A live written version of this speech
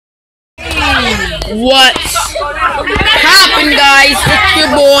What's happening, guys? It's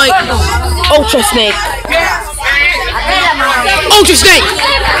your boy, Ultra Snake. Ultra Snake!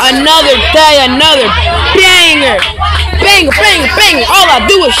 Another day, another banger! Banger, banger, banger! All I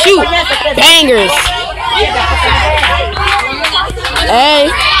do is shoot bangers. Hey,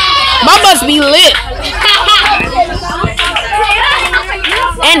 my must be lit.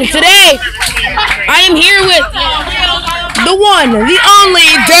 And today, I am here with the one, the only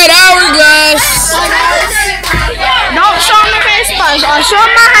Dead Hourglass. Don't show me face punch or show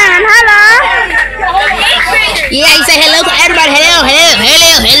my hand. Hello. Yeah, you say hello to everybody. Hello, hello,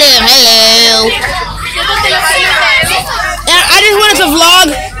 hello, hello, hello. I just wanted to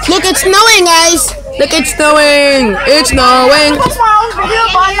vlog. Look, it's snowing, guys. Look, it's snowing. It's snowing.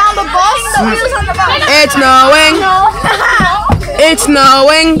 It's snowing. It's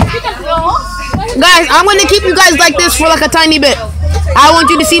snowing. Guys, I'm going to keep you guys like this for like a tiny bit. I want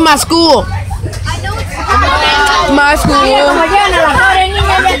you to see my school. My school.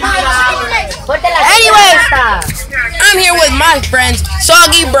 Anyways, I'm here with my friends,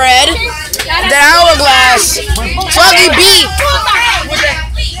 Soggy Bread, the Hourglass, Soggy B.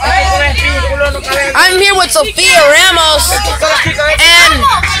 I'm here with Sophia Ramos and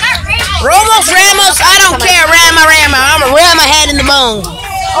Ramos. I don't care, Rama. I'm a ram my head in the bone.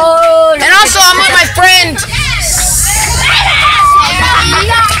 And also, I'm with my friend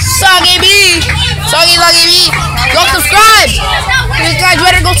Soggy B. Soggy B. Go subscribe. You guys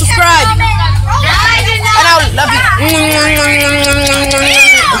better go subscribe. And I love you.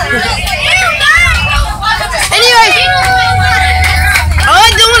 Anyways, all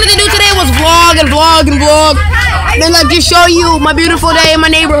I wanted to do today was vlog. And then like just show you my beautiful day in my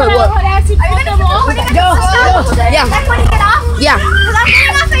neighborhood. What? Yeah.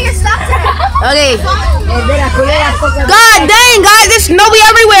 Okay. God dang, guys, there's snowy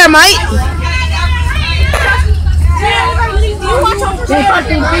everywhere, mate.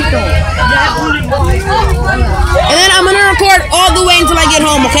 And then I'm gonna record all the way until I get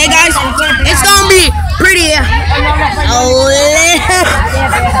home, okay, guys? It's gonna be pretty.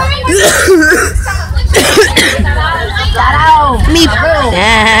 Me.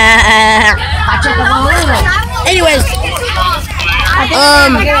 Anyways,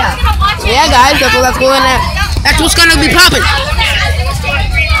 yeah, guys, that's what's gonna be popping.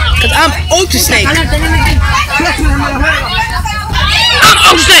 Cause I'm Ultra Snake. I'm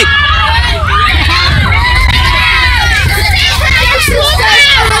Ultra Snake.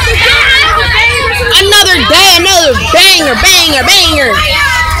 Another day, another banger.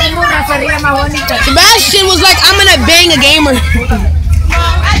 Sebastian was like, I'm gonna bang a gamer.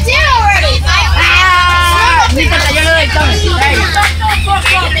 I did already.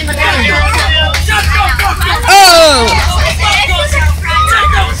 Oh!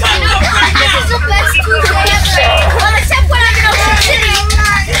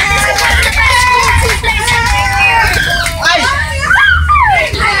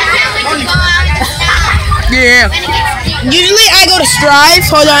 Yeah. Usually I go to Strive.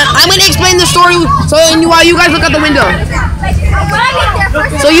 Hold on. I'm gonna explain the story while you guys look out the window.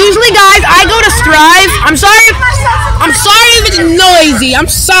 So usually, guys, I go to Strive. I'm sorry if it's noisy. I'm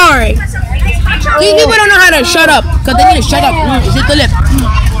sorry. These people don't know how to shut up. Cause they need to shut up. Hit the lip.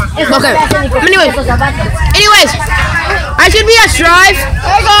 Okay. Anyways, I should be at Strive.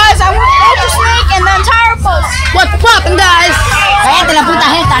 Hey guys, I want Ultra Snake and the entire post. What's poppin', guys?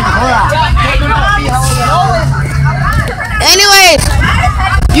 Anyways,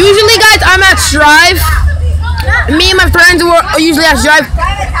 usually, guys, I'm at Strive. Me and my friends were usually at Strive,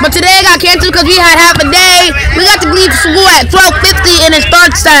 but today I got canceled because we had half a day. We got to leave school at 12:50 and it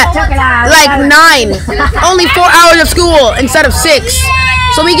starts at like 9. Only 4 hours of school instead of 6.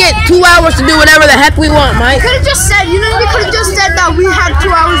 So we get 2 hours to do whatever the heck we want, Mike. We could have just said, we could have just said that we had 2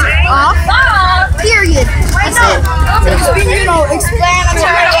 hours off. Period. That's it. Explanatory.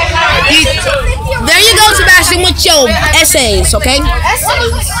 There you go, Sebastian, with your essays, okay?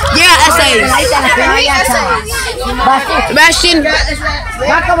 Essays? Yeah, essays. Sebastian,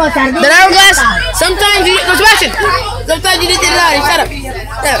 the Hourglass, sometimes you didn't get it out. Shut up.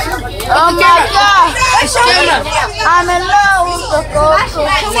 Oh my God. I'm in love with the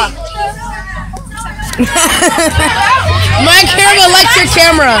My camera likes your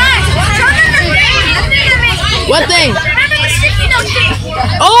camera. What thing?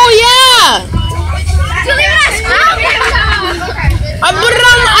 Oh yeah! I put it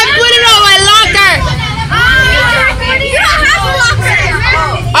on my locker. You don't have a locker.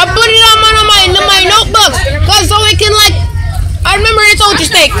 I put it on one of my notebooks, cause so it can like. I remember it's Ultra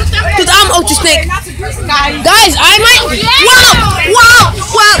Snake, cause I'm Ultra Snake. Guys, I might. Wow!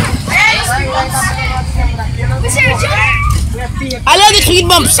 speed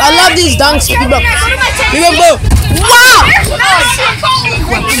bumps. I love these dunk speed bumps. Speed bump, go. Wow!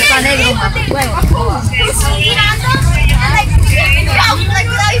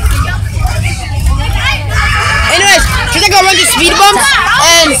 Anyways, she's like a bunch of speed bumps,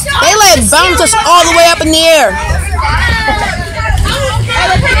 and they like bounce us all the way up in the air.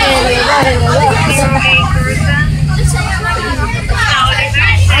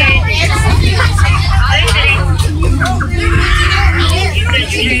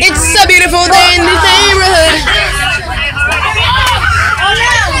 It's a beautiful day in this neighborhood.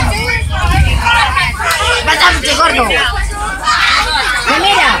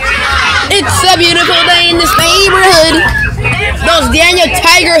 It's a beautiful day in this neighborhood. Those Daniel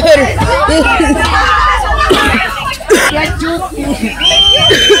Tiger Hood.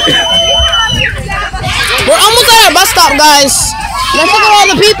 We're almost at our bus stop, guys. Let's look at all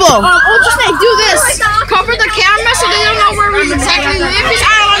the people. We'll just like do this. Cover the camera so they don't know where we exactly live. Because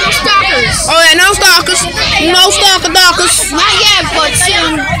I don't want no stalkers. Oh yeah, no stalkers. No stalkers. Not yet, but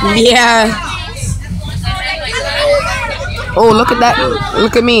soon. Yeah. Oh, look at that.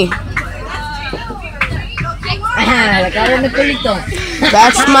 Look at me.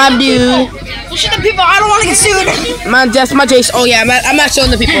 That's my dude. Show the people. I don't want to get sued. That's my Jason. Oh yeah, I'm not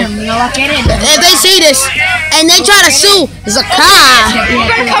showing the people. If they see this and they try to sue, it's a car. We're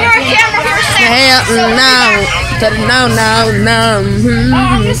gonna cover our camera for a second. No.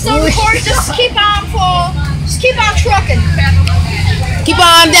 So record. Just keep on trucking. Keep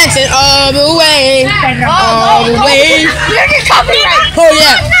on dancing all the way. All the way. You're gonna get copyright. Oh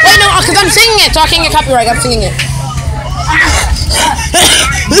yeah. Wait, no, because I'm singing it, so I can't get copyright. I'm singing it.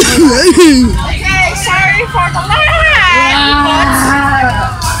 Okay, sorry for the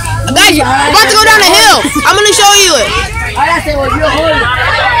Guys, we're about to go down the hill. I'm gonna show you it.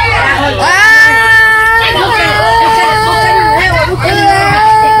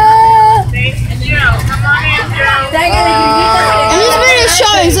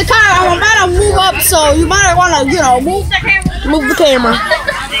 Showing the car. I'm about to move up, so you might want to, move the camera. Move the camera.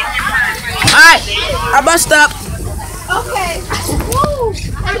 All right, our bus stop. Okay.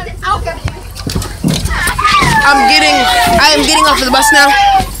 I am getting off of the bus now.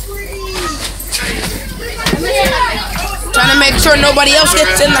 Trying to make sure nobody else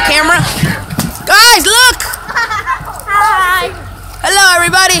gets in the camera. Guys, look! Hi. Hello,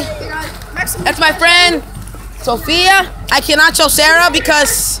 everybody. That's my friend Sophia. I cannot show Sarah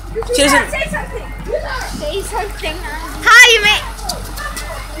because she doesn't. Say something. Hi, you mean?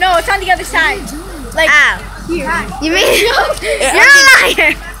 No, it's on the other side. Like, here. You mean? You're a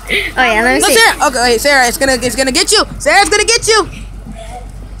liar. Oh yeah, let me see. Sarah. Okay, wait, Sarah, it's gonna get you. Sarah's gonna get you.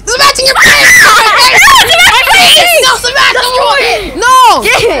 Sebastian, your face! No, Sebastian! No!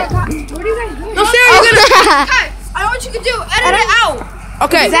 No, Sarah, you're gonna. I know what you can do. Edit it out.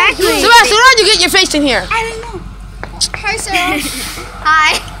 Okay. Exactly. Sebastian, how did you get your face in here? I don't know. Hi, Sarah.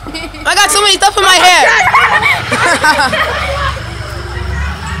 Hi. I got so many stuff in my hair.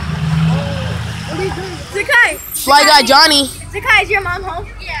 Zakai. Fly guy Johnny. Zakai, is your mom home?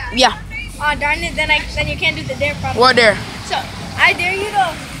 Yeah. Oh darn it! Then you can't do the dare problem. What there? So I dare you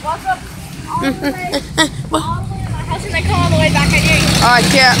to walk up all the way to my house and then come all the way back. I dare you. Oh, I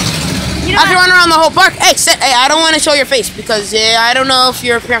can't. You I have to run around the whole park. Hey, I don't want to show your face because I don't know if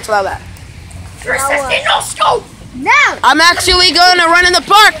your parents allow that. No scope. No. I'm actually going to run in the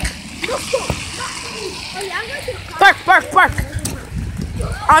park. Park.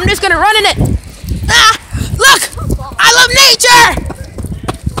 I'm just going to run in it. Ah, look! I love nature!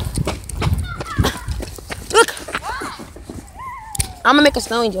 Look! I'm going to make a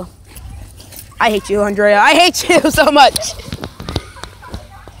snow angel. I hate you, Andrea. I hate you so much.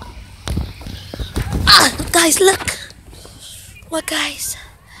 Ah, guys, look. Look, guys.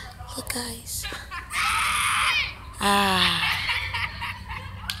 Ah,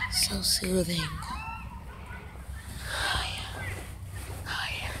 so soothing. Oh, yeah.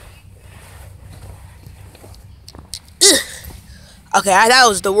 Ugh. Okay, that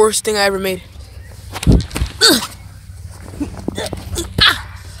was the worst thing I ever made.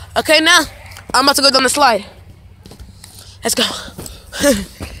 Okay, now I'm about to go down the slide. Let's go.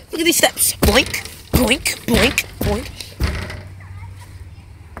 Look at these steps. Boink, boink, boink, boink.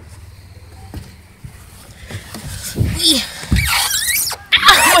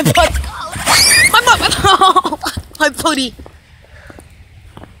 My butt. My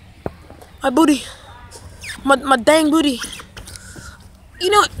booty. My dang booty. You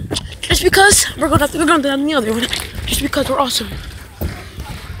know what? Just because we're going down the other one. Just because we're awesome.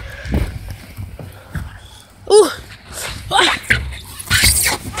 Ooh.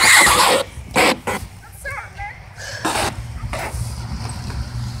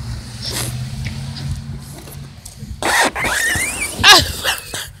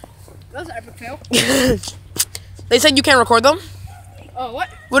 They said you can't record them? Oh, what?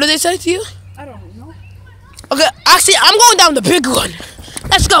 What did they say to you? I don't know. Okay, actually, I'm going down the big one.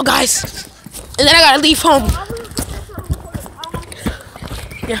 Let's go, guys. And then I gotta leave home.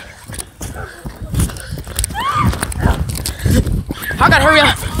 Yeah. I gotta hurry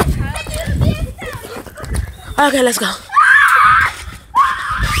up. Okay, let's go.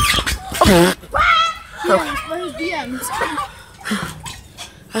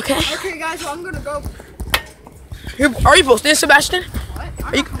 Okay. Okay, guys, well, I'm gonna go. Are you posting it, Sebastian? What?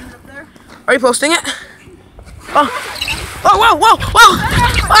 Are you posting it? Oh, whoa, whoa, whoa, whoa!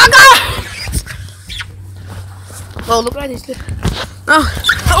 Oh, God! Oh, look what I just did. Oh,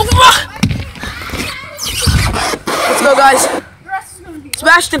 let's go, guys.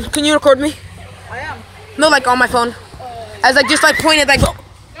 Sebastian, can you record me? I am. No, like on my phone. As I just like pointed like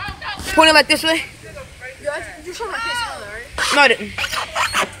this way. You showed my face earlier, right? No, I didn't.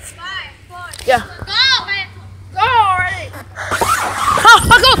 Yeah. Go already! Oh,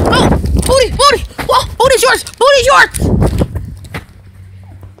 go! Oh! Booty! Booty! Whoa! Booty's yours! Booty's yours!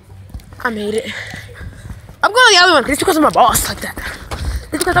 I made it. I'm going to the other one. It's because I'm a boss like that.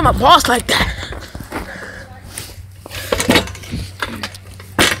 It's because I'm a boss like that.